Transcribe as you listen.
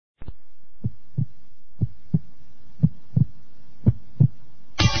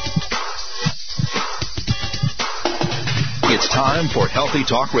time for Healthy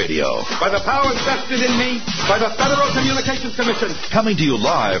Talk Radio. By the powers vested in me by the Federal Communications Commission. Coming to you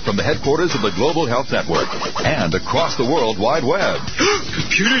live from the headquarters of the Global Health Network and across the World Wide Web.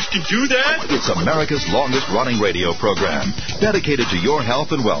 Computers can do that? It's America's longest-running radio program dedicated to your health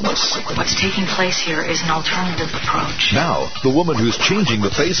and wellness. What's taking place here is an alternative approach. Now, the woman who's changing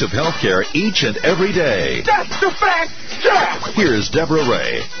the face of healthcare each and every day. That's the fact, sir! Here's Deborah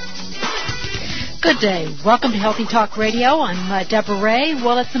Ray. Good day. Welcome to Healthy Talk Radio. I'm Deborah Ray.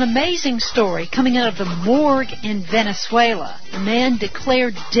 Well, it's an amazing story coming out of the morgue in Venezuela. A man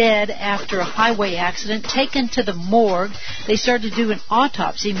declared dead after a highway accident, taken to the morgue. They started to do an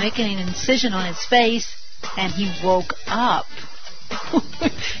autopsy, making an incision on his face, and he woke up.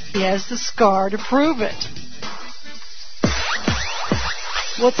 He has the scar to prove it.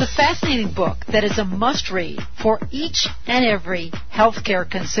 Well, it's a fascinating book that is a must-read for each and every healthcare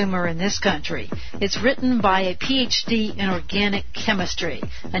consumer in this country. It's written by a Ph.D. in organic chemistry,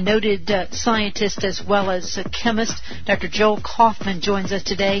 a noted scientist as well as a chemist. Dr. Joel Kauffman joins us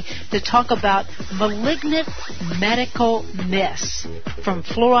today to talk about malignant medical myths, from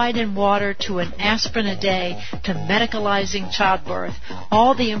fluoride in water to an aspirin a day to medicalizing childbirth,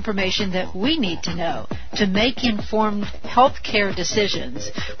 all the information that we need to know to make informed healthcare decisions.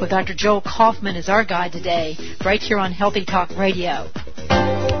 With Dr. Joel Kauffman as our guide today, right here on Healthy Talk Radio.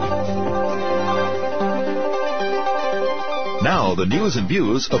 Now, the news and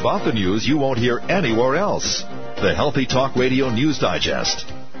views about the news you won't hear anywhere else. The Healthy Talk Radio News Digest.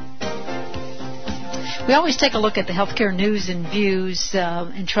 We always take a look at the healthcare news and views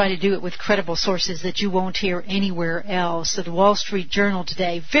and try to do it with credible sources that you won't hear anywhere else. So the Wall Street Journal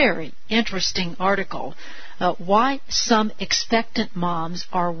today, very interesting article. Why some expectant moms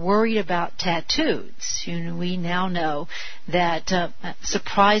are worried about tattoos. We now know that a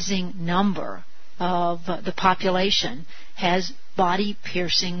surprising number of the population has body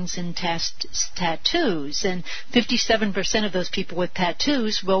piercings and tattoos, and 57% of those people with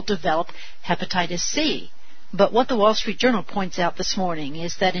tattoos will develop hepatitis C. But what the Wall Street Journal points out this morning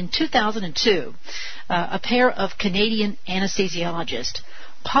is that in 2002, a pair of Canadian anesthesiologists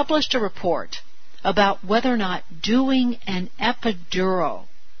published a report about whether or not doing an epidural,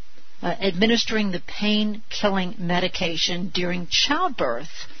 administering the pain-killing medication during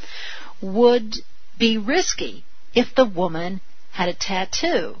childbirth, would be risky if the woman had a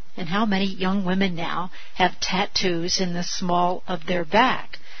tattoo. And how many young women now have tattoos in the small of their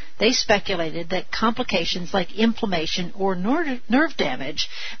back? They speculated that complications like inflammation or nerve damage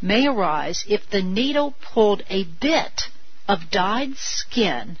may arise if the needle pulled a bit of dyed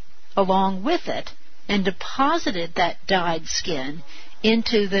skin along with it and deposited that dyed skin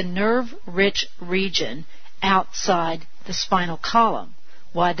into the nerve-rich region outside the spinal column.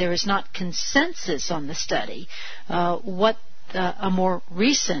 Why there is not consensus on the study, what a more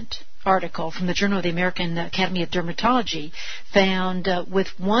recent article from the Journal of the American Academy of Dermatology found with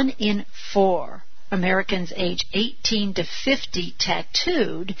 1 in 4 Americans age 18 to 50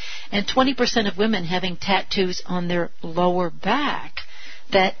 tattooed and 20% of women having tattoos on their lower back,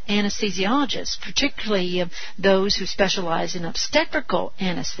 that anesthesiologists, particularly those who specialize in obstetrical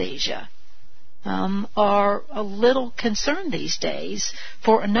anesthesia, are a little concerned these days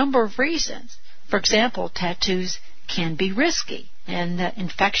for a number of reasons. For example, tattoos can be risky, and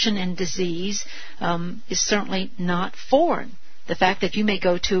infection and disease is certainly not foreign. The fact that you may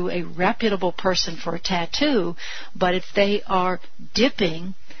go to a reputable person for a tattoo, but if they are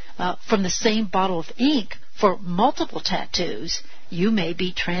dipping from the same bottle of ink for multiple tattoos, you may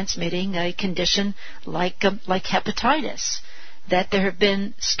be transmitting a condition like hepatitis. That there have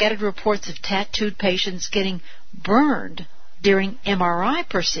been scattered reports of tattooed patients getting burned during MRI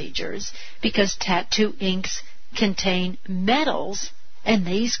procedures because tattoo inks contain metals, and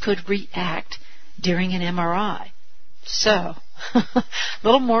these could react during an MRI. So, a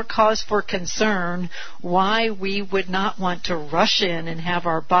little more cause for concern why we would not want to rush in and have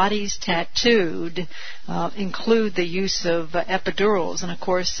our bodies tattooed, include the use of epidurals. And of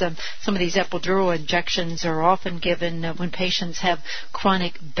course, some of these epidural injections are often given when patients have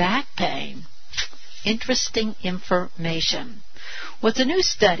chronic back pain. Interesting information. Well, it's a new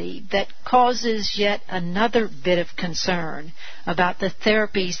study that causes yet another bit of concern about the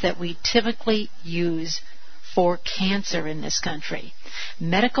therapies that we typically use for cancer in this country.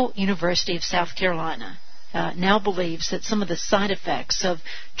 Medical University of South Carolina now believes that some of the side effects of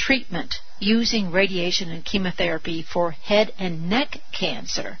treatment using radiation and chemotherapy for head and neck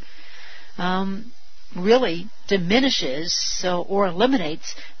cancer really diminishes or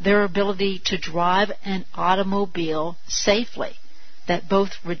eliminates their ability to drive an automobile safely. that both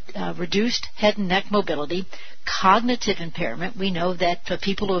reduced head and neck mobility, cognitive impairment. We know that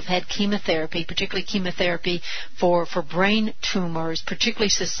people who have had chemotherapy, particularly chemotherapy for brain tumors, particularly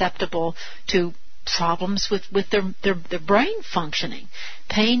susceptible to problems with their brain functioning,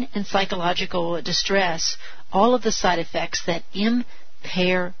 pain and psychological distress, all of the side effects that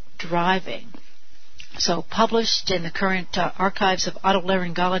impair driving. So published in the current Archives of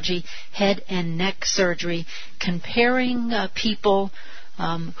Otolaryngology, Head and Neck Surgery, comparing people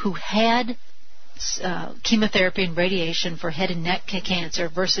who had chemotherapy and radiation for head and neck cancer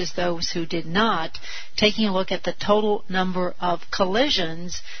versus those who did not, taking a look at the total number of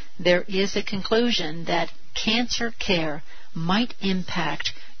collisions, there is a conclusion that cancer care might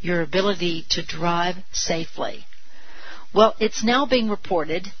impact your ability to drive safely. Well, it's now being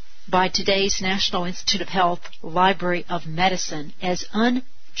reported by today's National Institute of Health Library of Medicine as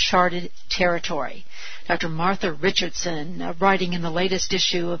uncharted territory. Dr. Martha Richardson, writing in the latest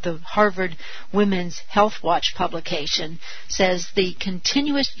issue of the Harvard Women's Health Watch publication, says the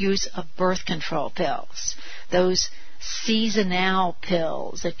continuous use of birth control pills, those seasonal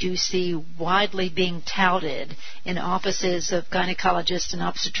pills that you see widely being touted in offices of gynecologists and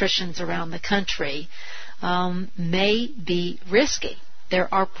obstetricians around the country, may be risky.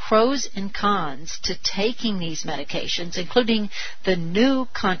 There are pros and cons to taking these medications, including the new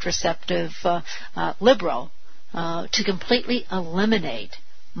contraceptive Liberal, to completely eliminate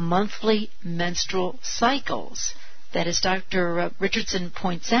monthly menstrual cycles. That, as Dr. Richardson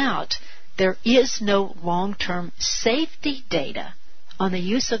points out, there is no long-term safety data on the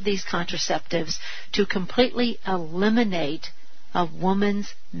use of these contraceptives to completely eliminate a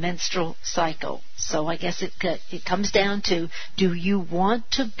woman's menstrual cycle. So I guess it comes down to, do you want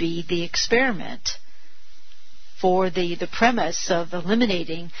to be the experiment for the premise of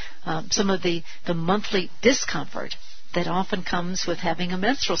eliminating some of the monthly discomfort that often comes with having a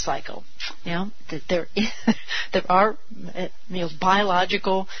menstrual cycle? You know, that there are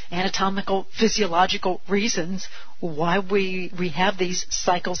biological, anatomical, physiological reasons why we have these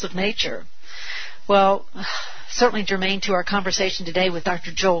cycles of nature. Well, certainly germane to our conversation today with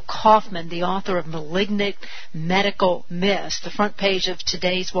Dr. Joel Kauffman, the author of Malignant Medical Myths, the front page of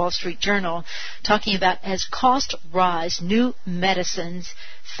today's Wall Street Journal, talking about as costs rise, new medicines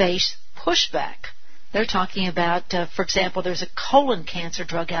face pushback. They're talking about, for example, there's a colon cancer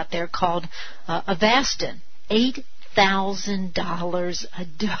drug out there called Avastin, $8,000 a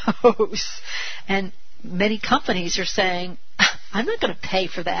dose. And many companies are saying, I'm not going to pay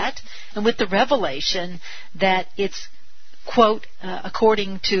for that. And with the revelation that it's, quote,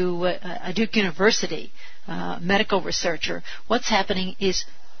 according to a Duke University medical researcher, what's happening is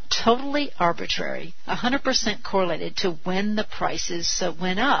totally arbitrary, 100% correlated to when the prices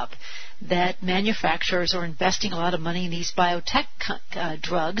went up, that manufacturers are investing a lot of money in these biotech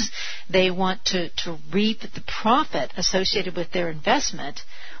drugs. They want to reap the profit associated with their investment,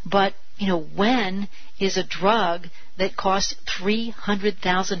 but when is a drug that costs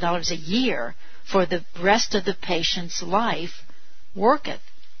 $300,000 a year for the rest of the patient's life worketh?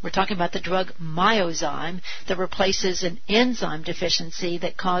 We're talking about the drug Myozyme that replaces an enzyme deficiency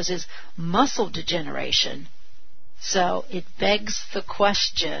that causes muscle degeneration. So it begs the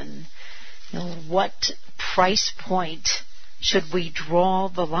question, what price point should we draw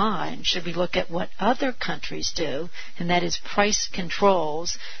the line? Should we look at what other countries do, and that is price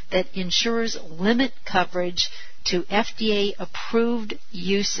controls that insurers limit coverage to FDA-approved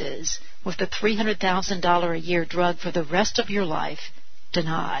uses with the $300,000 a year drug for the rest of your life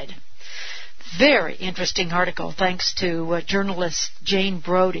denied? Very interesting article, thanks to journalist Jane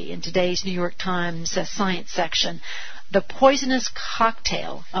Brody in today's New York Times Science section. The poisonous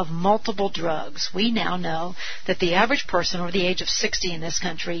cocktail of multiple drugs. We now know that the average person over the age of 60 in this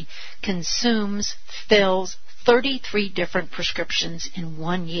country fills 33 different prescriptions in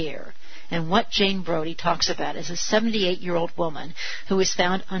 1 year. And what Jane Brody talks about is a 78-year-old woman who was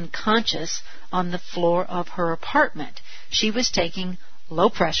found unconscious on the floor of her apartment. She was taking low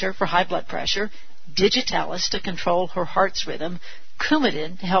pressure for high blood pressure, digitalis to control her heart's rhythm,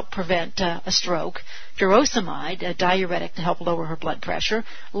 Coumadin to help prevent a stroke, furosemide, a diuretic to help lower her blood pressure,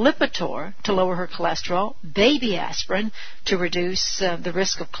 Lipitor to lower her cholesterol, baby aspirin to reduce the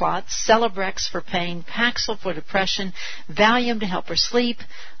risk of clots, Celebrex for pain, Paxil for depression, Valium to help her sleep,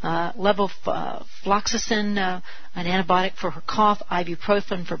 levofloxacin, an antibiotic for her cough,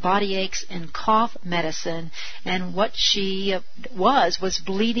 ibuprofen for body aches, and cough medicine. And what she was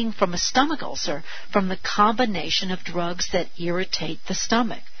bleeding from a stomach ulcer from the combination of drugs that irritate the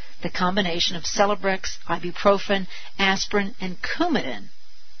stomach. The combination of Celebrex, ibuprofen, aspirin, and Coumadin,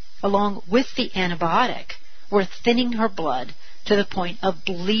 along with the antibiotic, were thinning her blood to the point of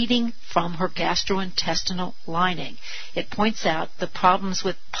bleeding from her gastrointestinal lining. It points out the problems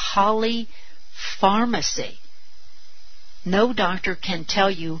with polypharmacy. No doctor can tell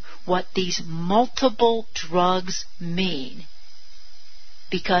you what these multiple drugs mean,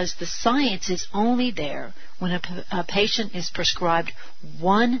 because the science is only there when a patient is prescribed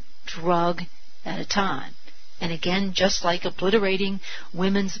one drug at a time. And again, just like obliterating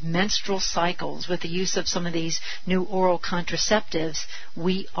women's menstrual cycles with the use of some of these new oral contraceptives,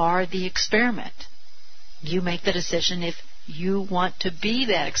 we are the experiment. You make the decision if you want to be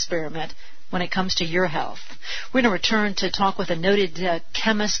that experiment when it comes to your health. We're going to return to talk with a noted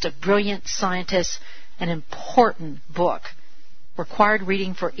chemist, a brilliant scientist, an important book. Required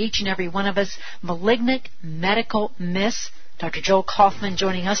reading for each and every one of us, Malignant Medical Myths. Dr. Joel Kauffman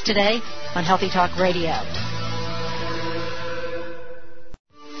joining us today on Healthy Talk Radio.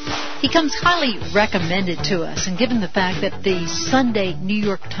 He comes highly recommended to us, and given the fact that the Sunday New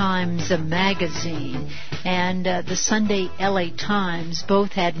York Times magazine and the Sunday LA Times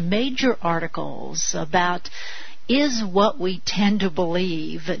both had major articles about is what we tend to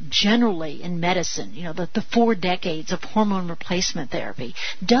believe generally in medicine, the 4 decades of hormone replacement therapy,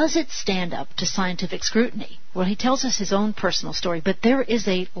 does it stand up to scientific scrutiny? Well, he tells us his own personal story, but there is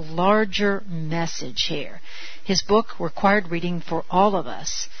a larger message here. His book, required reading for all of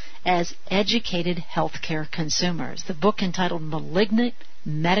us as educated healthcare consumers. The book entitled Malignant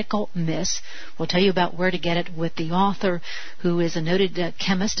Medical Myths. We'll tell you about where to get it with the author, who is a noted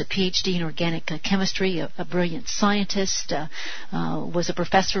chemist, a PhD in organic chemistry, a brilliant scientist, was a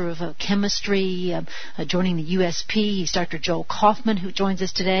professor of chemistry, joining the USP. He's Dr. Joel Kauffman, who joins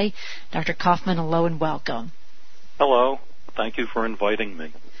us today. Dr. Kauffman, hello and welcome. Hello. Thank you for inviting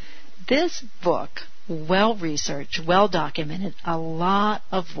me. This book, well-researched, well-documented, a lot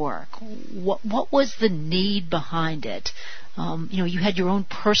of work. What was the need behind it? You had your own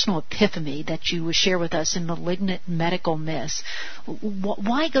personal epiphany that you would share with us in Malignant Medical Myths.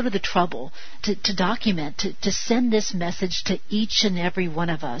 Why go to the trouble to document, to send this message to each and every one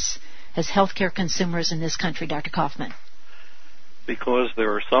of us as healthcare consumers in this country, Dr. Kauffman? Because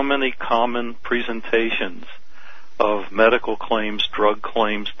there are so many common presentations of medical claims, drug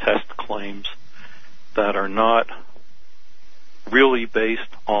claims, test claims that are not really based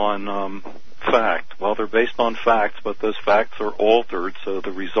on fact. Well, they're based on facts, but those facts are altered, so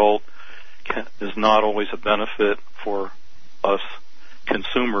the result is not always a benefit for us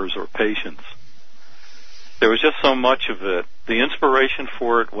consumers or patients. There was just so much of it. The inspiration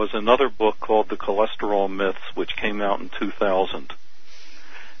for it was another book called The Cholesterol Myths, which came out in 2000.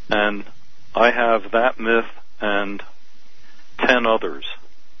 And I have that myth and 10 others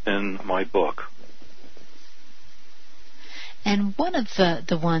in my book. And one of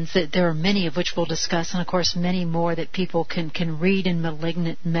the ones that there are many of which we'll discuss, and of course many more that people can read in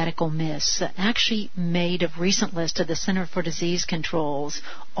Malignant Medical Myths, actually made a recent list of the Center for Disease Control's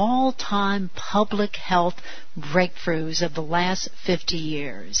all-time public health breakthroughs of the last 50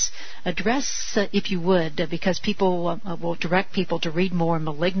 years. Address, if you would, because people will direct people to read more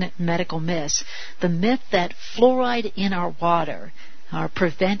Malignant Medical Myths, the myth that fluoride in our water are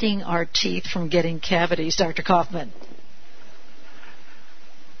preventing our teeth from getting cavities, Dr. Kauffman.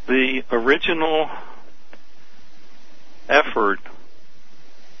 The original effort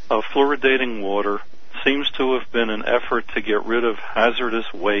of fluoridating water seems to have been an effort to get rid of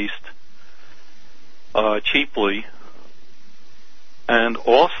hazardous waste cheaply, and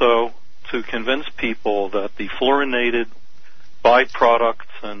also to convince people that the fluorinated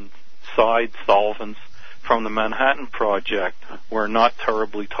byproducts and side solvents from the Manhattan Project were not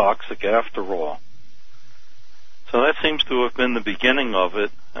terribly toxic after all. So that seems to have been the beginning of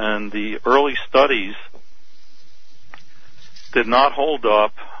it, and the early studies did not hold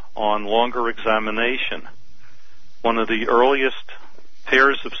up on longer examination. One of the earliest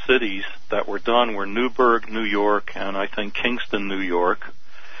pairs of cities that were done were Newburgh, New York, and I think Kingston, New York.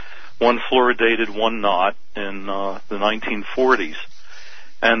 One fluoridated, one not, in the 1940s.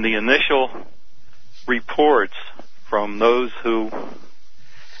 And the initial reports from those who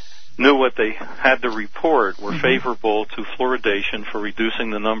knew what they had to report were favorable to fluoridation for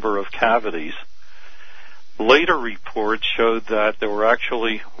reducing the number of cavities. Later reports showed that there were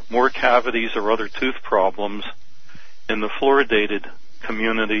actually more cavities or other tooth problems in the fluoridated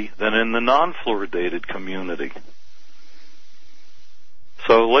community than in the non-fluoridated community.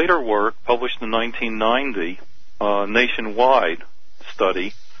 So later work, published in 1990, a nationwide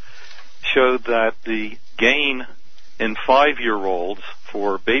study, showed that the gain in 5-year-olds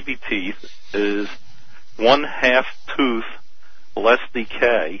for baby teeth is 1/2 tooth less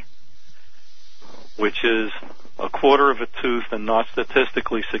decay, which is a quarter of a tooth and not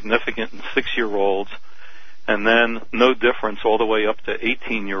statistically significant in 6-year-olds, and then no difference all the way up to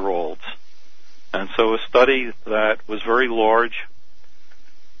 18-year-olds. And so a study that was very large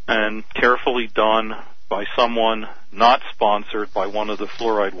and carefully done by someone not sponsored by one of the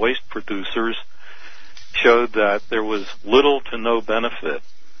fluoride waste producers showed that there was little to no benefit.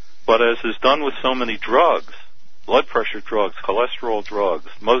 But as is done with so many drugs, blood pressure drugs, cholesterol drugs,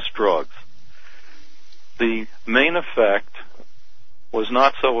 most drugs, the main effect was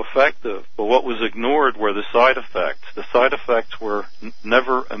not so effective, but what was ignored were the side effects. The side effects were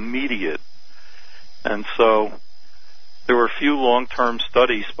never immediate. And so there were few long-term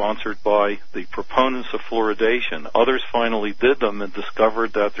studies sponsored by the proponents of fluoridation. Others finally did them and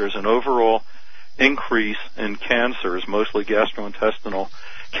discovered that there's an overall increase in cancers, mostly gastrointestinal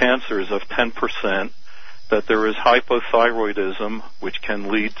cancers, of 10%, that there is hypothyroidism, which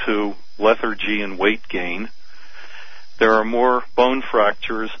can lead to lethargy and weight gain. There are more bone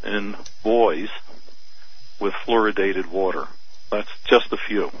fractures in boys with fluoridated water. That's just a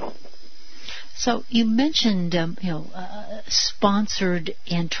few. So you mentioned, sponsored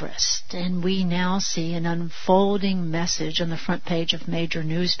interest, and we now see an unfolding message on the front page of major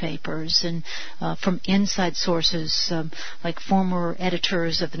newspapers and from inside sources like former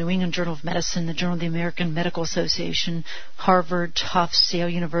editors of the New England Journal of Medicine, the Journal of the American Medical Association, Harvard, Tufts, Yale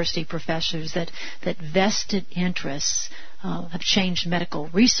University professors, that vested interests have changed medical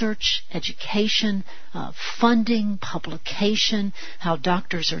research, education, funding, publication, how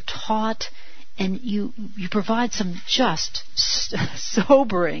doctors are taught. And you provide some just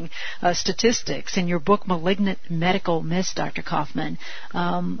sobering statistics in your book, Malignant Medical Myths, Dr. Kauffman.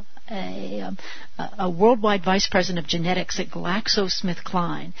 A worldwide vice president of genetics at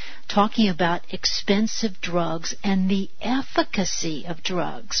GlaxoSmithKline talking about expensive drugs and the efficacy of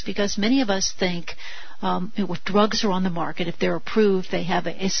drugs, because many of us think if drugs are on the market, if they're approved, they have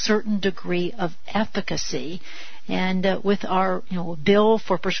a certain degree of efficacy. And with our bill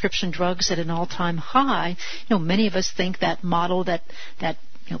for prescription drugs at an all-time high, many of us think that model that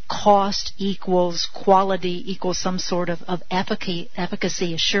cost equals quality equals some sort of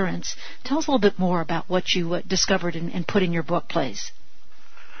efficacy assurance. Tell us a little bit more about what you discovered and put in your book, please.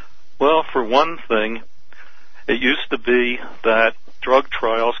 Well, for one thing, it used to be that drug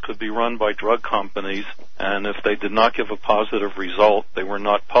trials could be run by drug companies, and if they did not give a positive result, they were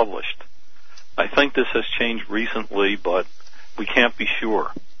not published. I think this has changed recently, but we can't be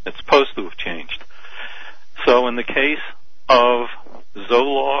sure. It's supposed to have changed. So in the case of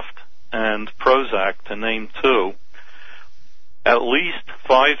Zoloft and Prozac, to name two, at least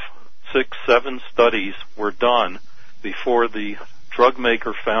 5, 6, 7 studies were done before the drug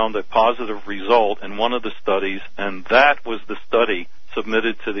maker found a positive result in one of the studies, and that was the study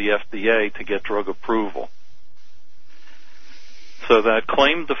submitted to the FDA to get drug approval. So that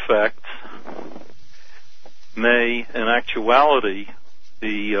claimed effects may, in actuality,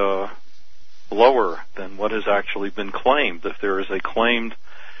 be lower than what has actually been claimed. If there is a claimed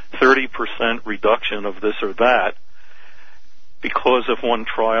 30% reduction of this or that, because of one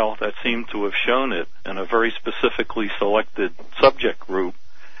trial that seemed to have shown it in a very specifically selected subject group,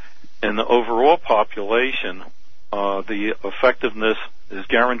 in the overall population, the effectiveness is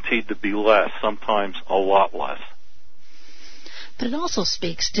guaranteed to be less, sometimes a lot less. But it also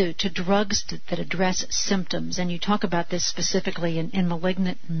speaks to drugs that address symptoms, and you talk about this specifically in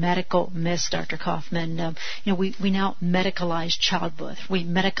Malignant Medical Myths, Dr. Kauffman. We now medicalize childbirth. We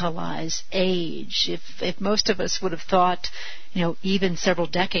medicalize age. If most of us would have thought, even several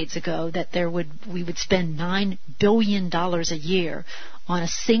decades ago, that we would spend $9 billion a year on a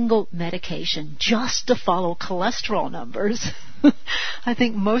single medication just to follow cholesterol numbers, I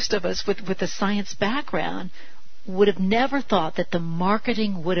think most of us with a science background would have never thought that the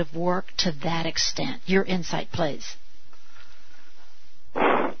marketing would have worked to that extent. Your insight, please.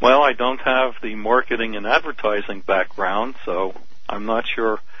 Well, I don't have the marketing and advertising background, so I'm not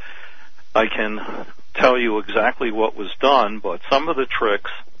sure I can tell you exactly what was done, but some of the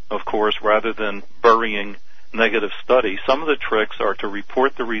tricks, of course, rather than burying negative studies, some of the tricks are to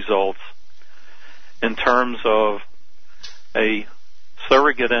report the results in terms of a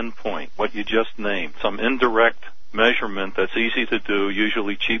surrogate endpoint, what you just named, some indirect measurement that's easy to do,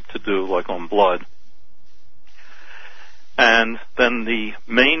 usually cheap to do, like on blood. And then the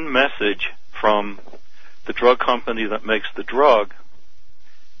main message from the drug company that makes the drug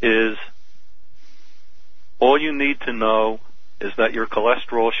is all you need to know is that your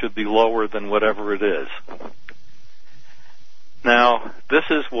cholesterol should be lower than whatever it is. Now, this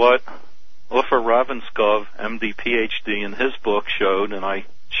is what Uffa Ravenskov, MD, PhD, in his book showed, and I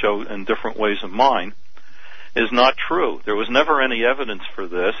show in different ways in mine, is not true. There was never any evidence for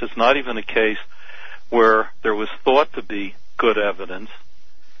this. It's not even a case where there was thought to be good evidence,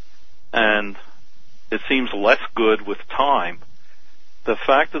 and it seems less good with time. The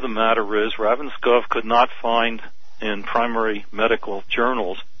fact of the matter is Ravenscov could not find in primary medical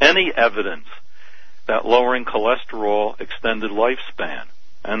journals any evidence that lowering cholesterol extended lifespan,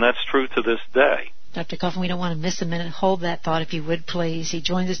 and that's true to this day. Dr. Kauffman, we don't want to miss a minute. Hold that thought, if you would, please. He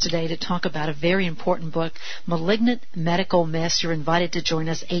joins us today to talk about a very important book, Malignant Medical Myths. You're invited to join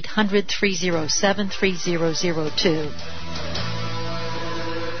us,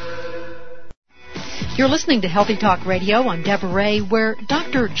 800-307-3002. You're listening to Healthy Talk Radio. I'm Deborah Ray, where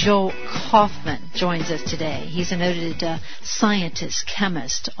Dr. Joel Kauffman joins us today. He's a noted scientist,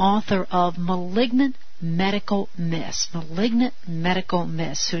 chemist, author of Malignant Medical Myths,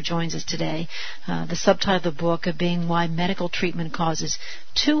 who joins us today. The subtitle of the book being Why Medical Treatment Causes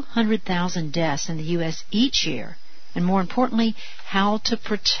 200,000 deaths in the U.S. each year, and more importantly, how to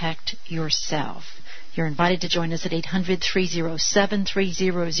protect yourself. You're invited to join us at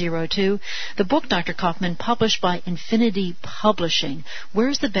 800-307-3002. The book, Dr. Kauffman, published by Infinity Publishing.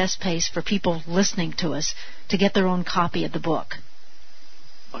 Where's the best place for people listening to us to get their own copy of the book?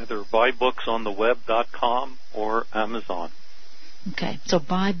 Either buybooksontheweb.com or Amazon. Okay, so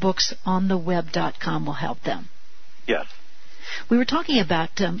buybooksontheweb.com will help them. Yes. We were talking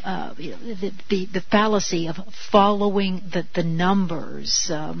about the fallacy of following the numbers,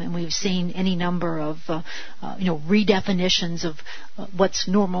 and we've seen any number of redefinitions of what's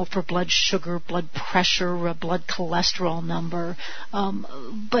normal for blood sugar, blood pressure, blood cholesterol number.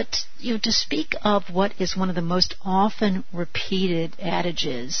 But to speak of what is one of the most often repeated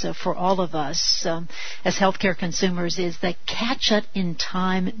adages for all of us as healthcare consumers is the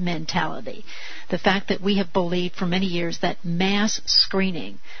catch-it-in-time mentality. The fact that we have believed for many years that mass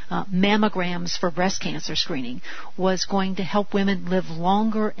screening, mammograms for breast cancer screening, was going to help women live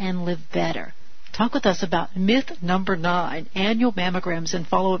longer and live better. Talk with us about myth number 9, annual mammograms and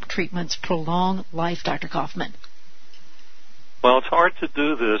follow-up treatments prolong life, Dr. Kauffman. Well, it's hard to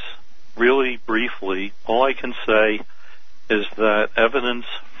do this really briefly. All I can say is that evidence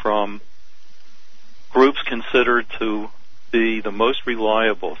from groups considered to be the most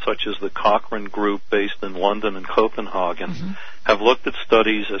reliable, such as the Cochrane Group based in London and Copenhagen, have looked at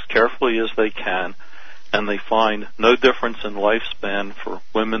studies as carefully as they can, and they find no difference in lifespan for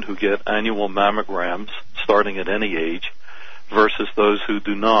women who get annual mammograms starting at any age versus those who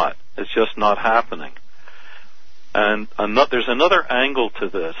do not. It's just not happening. And there's another angle to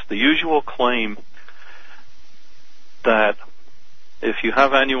this. The usual claim that if you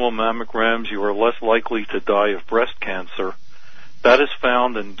have annual mammograms, you are less likely to die of breast cancer. That is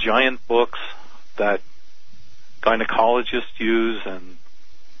found in giant books that gynecologists use and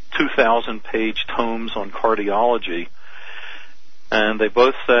 2,000-page tomes on cardiology. And they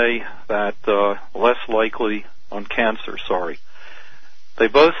both say that less likely on cancer, They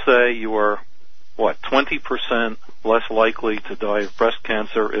both say you are, 20% less likely to die of breast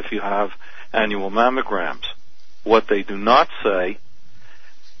cancer if you have annual mammograms. What they do not say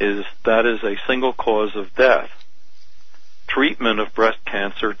is that is a single cause of death. Treatment of breast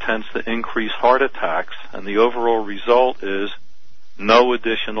cancer tends to increase heart attacks, and the overall result is no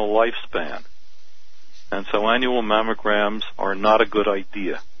additional lifespan. And so annual mammograms are not a good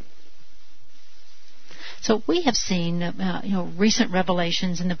idea. So we have seen, recent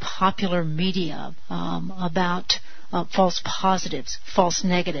revelations in the popular media about false positives, false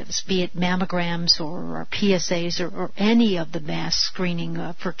negatives, be it mammograms or PSAs or any of the mass screening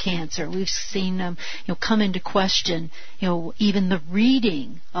for cancer. We've seen come into question, even the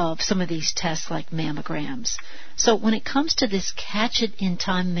reading of some of these tests like mammograms. So when it comes to this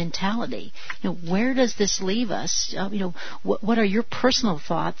catch-it-in-time mentality, where does this leave us? What are your personal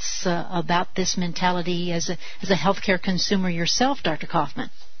thoughts about this mentality as a healthcare consumer yourself, Dr. Kauffman?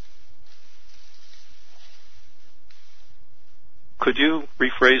 Could you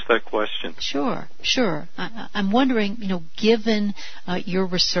rephrase that question? Sure. I'm wondering, given your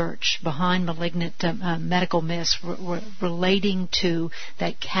research behind malignant medical myths relating to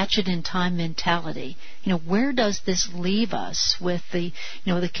that catch-it-in-time mentality, where does this leave us with the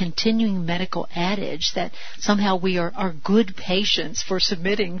continuing medical adage that somehow we are good patients for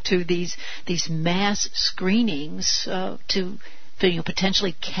submitting to these mass screenings to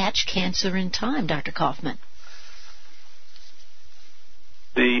potentially catch cancer in time, Dr. Kauffman?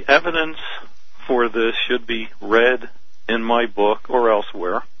 The evidence for this should be read in my book or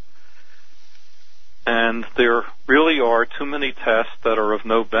elsewhere. And there really are too many tests that are of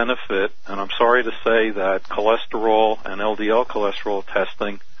no benefit, and I'm sorry to say that cholesterol and LDL cholesterol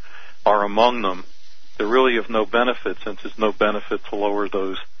testing are among them. they're really of no benefit, since there's no benefit to lower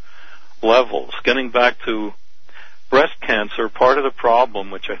those levels. Getting back to breast cancer, part of the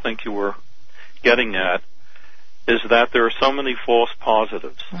problem, which I think you were getting at, is that there are so many false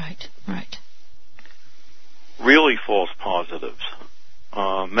positives. Right. Really false positives.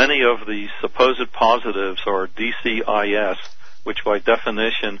 Many of the supposed positives are DCIS, which by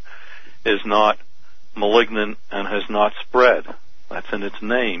definition is not malignant and has not spread. That's in its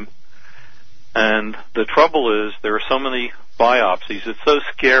name. And the trouble is there are so many biopsies. It's so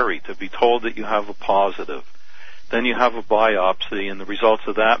scary to be told that you have a positive. Then you have a biopsy, and the results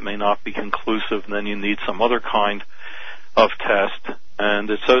of that may not be conclusive, and then you need some other kind of test. And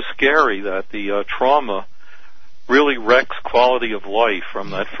it's so scary that the trauma really wrecks quality of life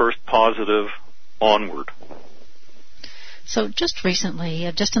from that first positive onward. So just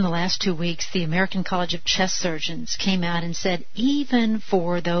recently, just in the last 2 weeks, the American College of Chest Surgeons came out and said even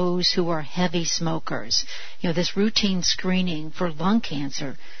for those who are heavy smokers, this routine screening for lung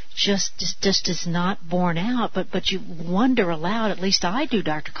cancer just is not borne out. But you wonder aloud, at least I do,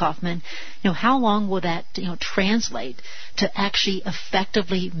 Dr. Kauffman, how long will that translate to actually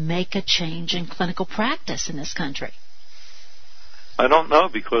effectively make a change in clinical practice in this country? I don't know,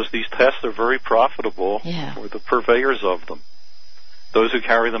 because these tests are very profitable for the purveyors of them, those who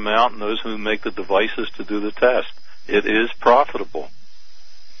carry them out and those who make the devices to do the test. It is profitable.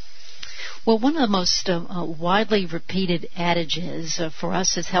 Well, one of the most widely repeated adages for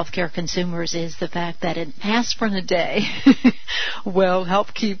us as healthcare consumers is the fact that an aspirin a day will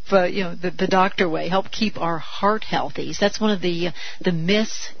help keep, the doctor way, help keep our heart healthy. So that's one of the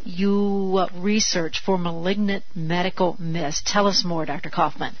myths you research for Malignant Medical Myths. Tell us more, Dr.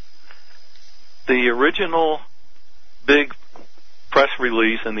 Kauffman. The original big press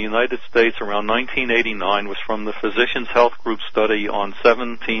release in the United States around 1989 was from the Physicians Health Group study on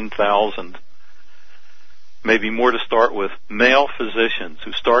 17,000, maybe more to start with, male physicians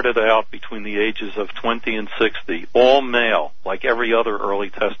who started out between the ages of 20 and 60, all male, like every other early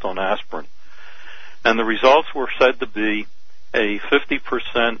test on aspirin. And the results were said to be a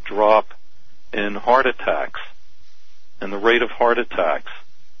 50% drop in heart attacks, in the rate of heart attacks.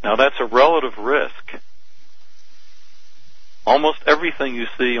 Now that's a relative risk. Almost everything you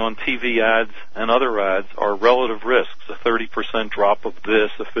see on TV ads and other ads are relative risks, a 30% drop of this,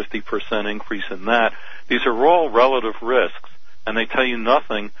 a 50% increase in that. These are all relative risks, and they tell you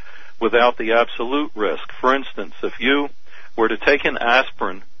nothing without the absolute risk. For instance, if you were to take an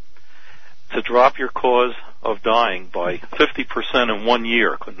aspirin to drop your cause of dying by 50% in 1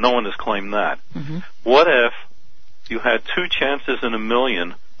 year, no one has claimed that, what if you had 2 chances in a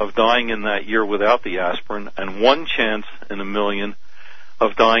million of dying in that year without the aspirin, and 1 chance in a million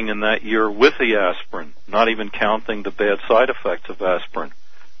of dying in that year with the aspirin, not even counting the bad side effects of aspirin?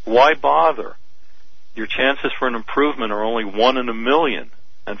 Why bother? Your chances for an improvement are only 1 in a million,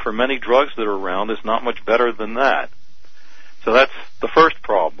 and for many drugs that are around, it's not much better than that. So that's the first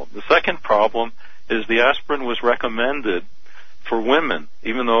problem. The second problem is the aspirin was recommended for women,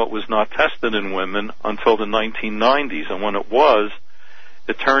 even though it was not tested in women until the 1990s, and when it was,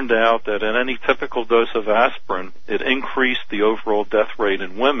 it turned out that at any typical dose of aspirin, it increased the overall death rate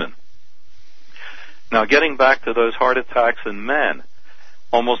in women. Now, getting back to those heart attacks in men,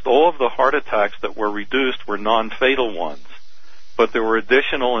 almost all of the heart attacks that were reduced were non-fatal ones, but there were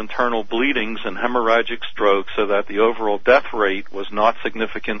additional internal bleedings and hemorrhagic strokes, so that the overall death rate was not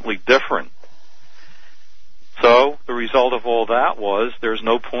significantly different. So the result of all that was there's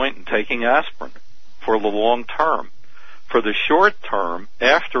no point in taking aspirin for the long term. For the short term,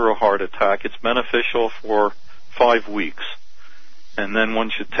 after a heart attack, it's beneficial for 5 weeks, and then one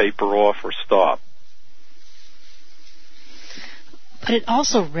should taper off or stop. But it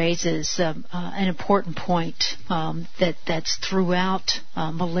also raises an important point that's throughout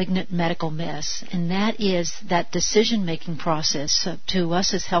malignant medical myths, and that is that decision-making process to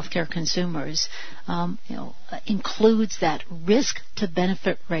us as healthcare consumers includes that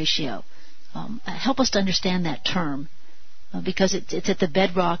risk-to-benefit ratio. Help us to understand that term. Because it's at the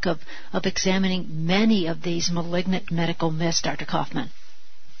bedrock of examining many of these malignant medical myths, Dr. Kauffman.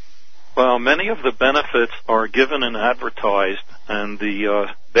 Well, many of the benefits are given and advertised, and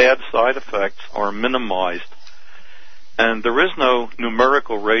the bad side effects are minimized. And there is no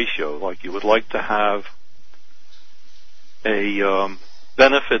numerical ratio, like you would like to have a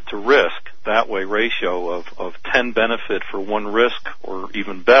benefit to risk, that way ratio of 10 benefit for 1 risk or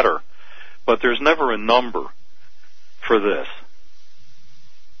even better. But there's never a number for this.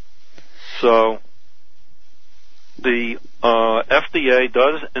 So the FDA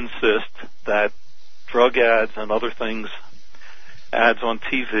does insist that drug ads and other things, ads on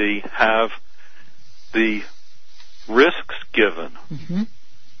TV, have the risks given. Mm-hmm.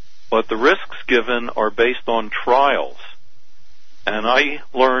 But the risks given are based on trials. And I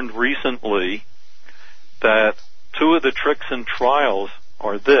learned recently that two of the tricks in trials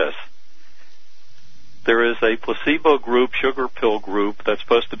are this. There is a placebo group, sugar pill group, that's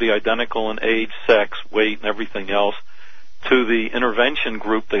supposed to be identical in age, sex, weight, and everything else to the intervention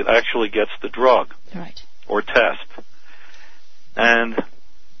group that actually gets the drug or test. And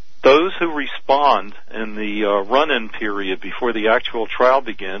those who respond in the run-in period before the actual trial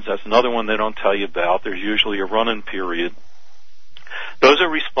begins, that's another one they don't tell you about. There's usually a run-in period. Those who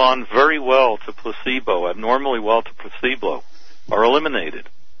respond very well to placebo, abnormally well to placebo, are eliminated.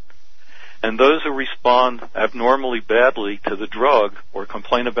 And those who respond abnormally badly to the drug or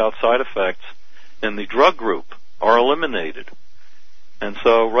complain about side effects in the drug group are eliminated. And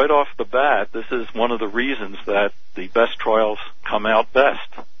so right off the bat, this is one of the reasons that the best trials come out best.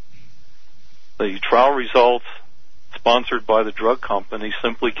 The trial results sponsored by the drug company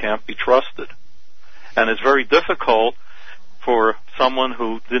simply can't be trusted. And it's very difficult for someone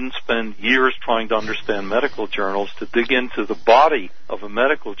who didn't spend years trying to understand medical journals to dig into the body of a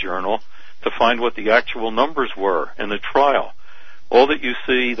medical journal to find what the actual numbers were in a trial. All that you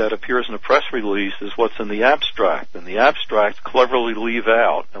see that appears in a press release is what's in the abstract, and the abstracts cleverly leave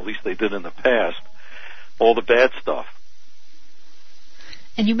out, at least they did in the past, all the bad stuff.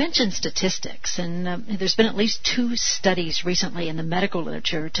 And you mentioned statistics, and there's been at least 2 studies recently in the medical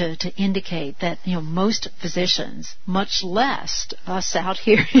literature to indicate that most physicians, much less us out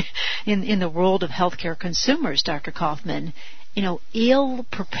here in the world of healthcare consumers, Dr. Kauffman, ill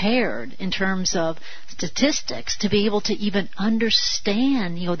prepared in terms of statistics to be able to even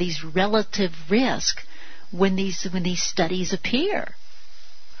understand these relative risks when these studies appear.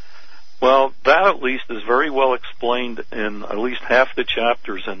 Well, that at least is very well explained in at least half the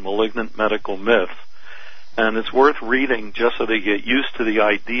chapters in Malignant Medical Myths. And it's worth reading just so they get used to the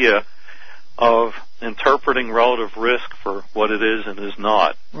idea of interpreting relative risk for what it is and is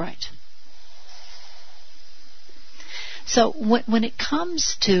not. Right. So when it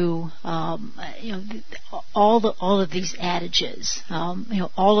comes to all of these adages,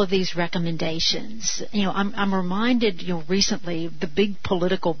 all of these recommendations, I'm reminded recently of the big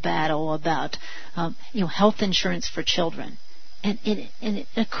political battle about health insurance for children. And it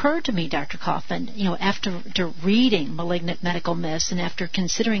occurred to me, Dr. Kauffman, after reading Malignant Medical Myths and after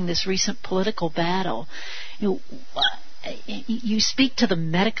considering this recent political battle, you speak to the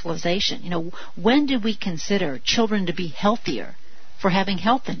medicalization. When do we consider children to be healthier for having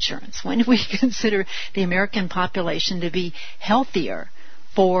health insurance? When do we consider the American population to be healthier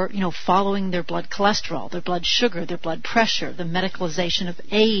for, following their blood cholesterol, their blood sugar, their blood pressure, the medicalization of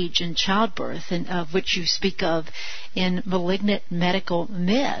age and childbirth, and of which you speak of in Malignant Medical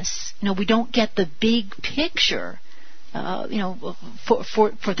Myths? We don't get the big picture, for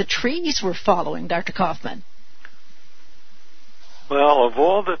the trees we're following, Dr. Kauffman. Well, of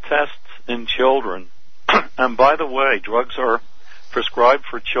all the tests in children, and by the way, drugs are prescribed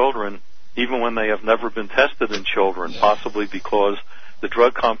for children even when they have never been tested in children, possibly because the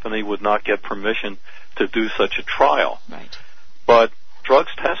drug company would not get permission to do such a trial. Right. But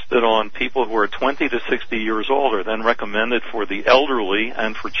drugs tested on people who are 20 to 60 years old are then recommended for the elderly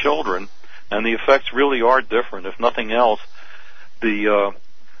and for children, and the effects really are different. If nothing else, the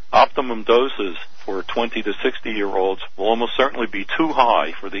optimum doses for 20 to 60-year-olds will almost certainly be too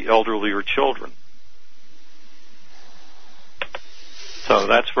high for the elderly or children. So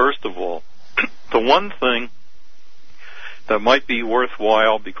that's first of all. The one thing that might be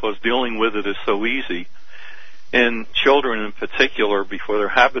worthwhile, because dealing with it is so easy, in children in particular, before their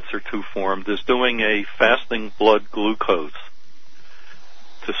habits are too formed, is doing a fasting blood glucose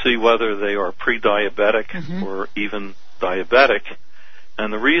to see whether they are pre-diabetic or even diabetic.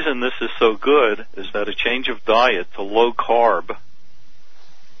 And the reason this is so good is that a change of diet to low carb,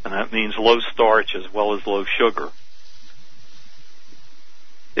 and that means low starch as well as low sugar,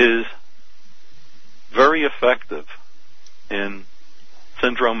 is very effective in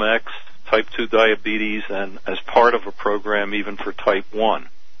Syndrome X, type 2 diabetes, and as part of a program even for type 1.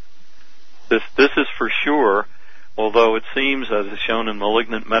 This is for sure, although it seems, as is shown in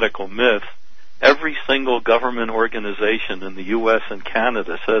Malignant Medical Myths, every single government organization in the U.S. and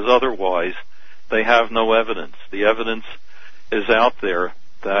Canada says otherwise. They have no evidence. The evidence is out there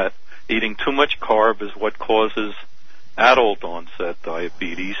that eating too much carb is what causes adult-onset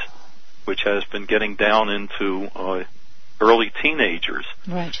diabetes, which has been getting down into early teenagers.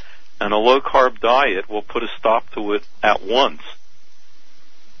 Right. And a low-carb diet will put a stop to it at once.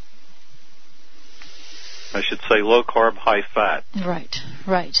 I should say low carb, high fat. Right.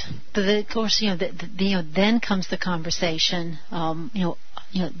 But of course, then comes the conversation.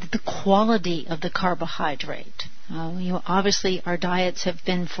 The quality of the carbohydrate. Obviously, our diets have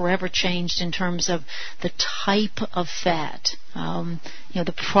been forever changed in terms of the type of fat.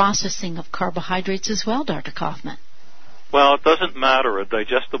 The processing of carbohydrates as well, Dr. Kauffman. Well, it doesn't matter. A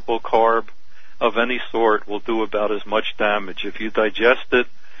digestible carb of any sort will do about as much damage. If you digest it,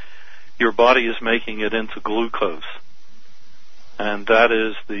 your body is making it into glucose. And that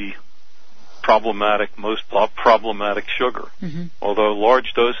is the most problematic sugar. Mm-hmm. Although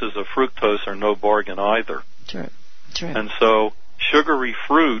large doses of fructose are no bargain either. True. And so sugary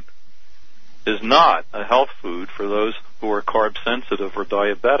fruit is not a health food for those who are carb sensitive or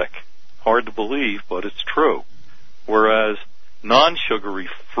diabetic. Hard to believe, but it's true. Whereas non-sugary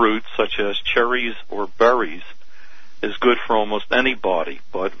fruit, such as cherries or berries, is good for almost anybody,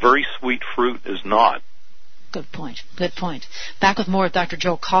 but very sweet fruit is not. Good point. Back with more of Dr.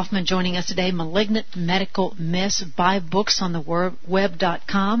 Joel Kauffman joining us today. Malignant Medical Myths. Buy books on the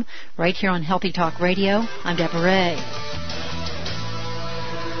web.com, right here on Healthy Talk Radio. I'm Deborah Ray.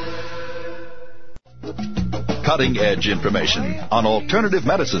 Cutting-edge information on alternative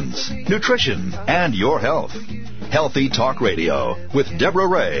medicines, nutrition, and your health. Healthy Talk Radio with Deborah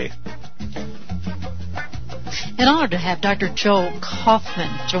Ray. An honor to have Dr. Joel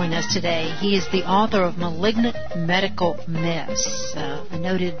Kauffman join us today. He is the author of Malignant Medical Myths, a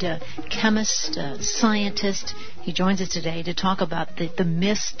noted chemist, scientist. He joins us today to talk about the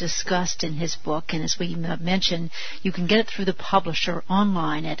myths discussed in his book. And as we mentioned, you can get it through the publisher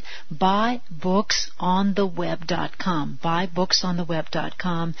online at buybooksontheweb.com.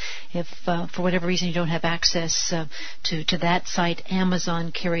 Buybooksontheweb.com. If for whatever reason you don't have access to that site,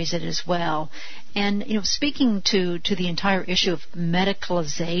 Amazon carries it as well. And speaking to the entire issue of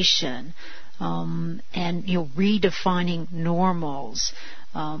medicalization and redefining normals,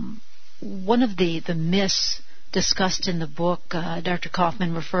 one of the myths discussed in the book, Dr.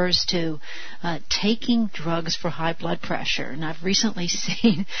 Kauffman refers to taking drugs for high blood pressure. And I've recently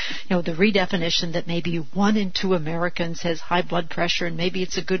seen, the redefinition that maybe 1 in 2 Americans has high blood pressure, and maybe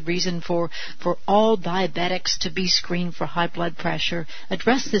it's a good reason for all diabetics to be screened for high blood pressure.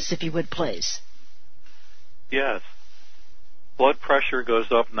 Address this, if you would, please. Yes. Blood pressure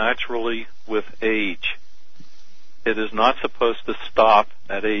goes up naturally with age. It is not supposed to stop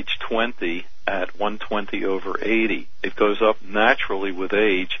at age 20 at 120/80. It goes up naturally with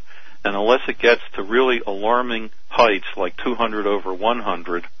age, and unless it gets to really alarming heights like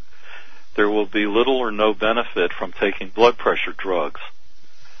 200/100, there will be little or no benefit from taking blood pressure drugs.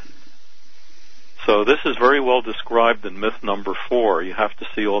 So this is very well described in myth number 4. You have to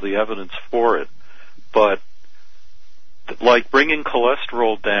see all the evidence for it. But like bringing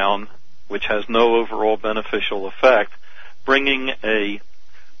cholesterol down, which has no overall beneficial effect, bringing a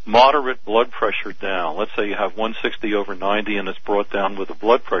moderate blood pressure down, let's say you have 160/90 and it's brought down with a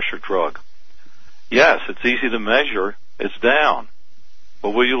blood pressure drug. Yes, it's easy to measure, it's down. But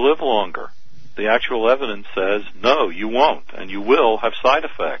will you live longer? The actual evidence says, no, you won't, and you will have side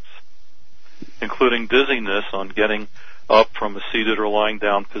effects, including dizziness on getting up from a seated or lying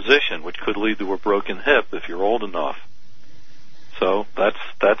down position, which could lead to a broken hip if you're old enough. So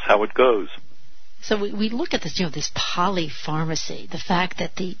that's how it goes. So we look at this, this polypharmacy, the fact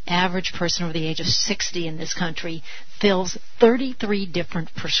that the average person over the age of 60 in this country fills 33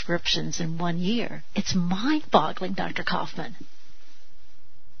 different prescriptions in 1 year. It's mind-boggling, Dr. Kauffman.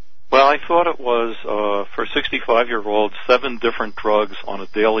 Well, I thought it was, for 65-year-olds, 7 different drugs on a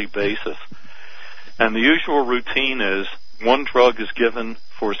daily basis. And the usual routine is one drug is given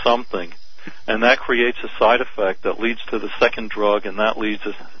for something, and that creates a side effect that leads to the second drug, and that leads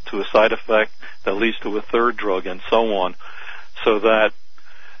to a side effect that leads to a third drug, and so on, so that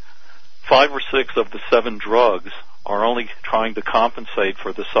 5 or 6 of the 7 drugs are only trying to compensate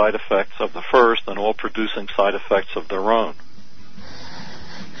for the side effects of the first and all producing side effects of their own.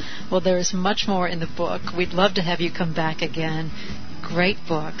 Well, there is much more in the book. We'd love to have you come back again. Great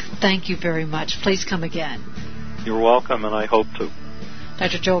book. Thank you very much. Please come again. You're welcome, and I hope to.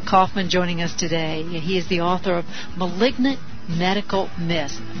 Dr. Joel Kauffman joining us today. He is the author of Malignant Medical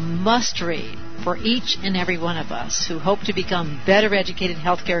Myths. Must read for each and every one of us who hope to become better educated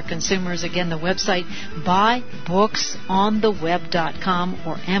healthcare consumers. Again, the website, buybooksontheweb.com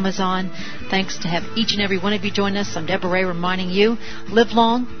or Amazon. Thanks to have each and every one of you join us. I'm Deborah Ray reminding you, live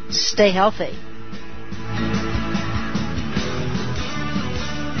long, stay healthy.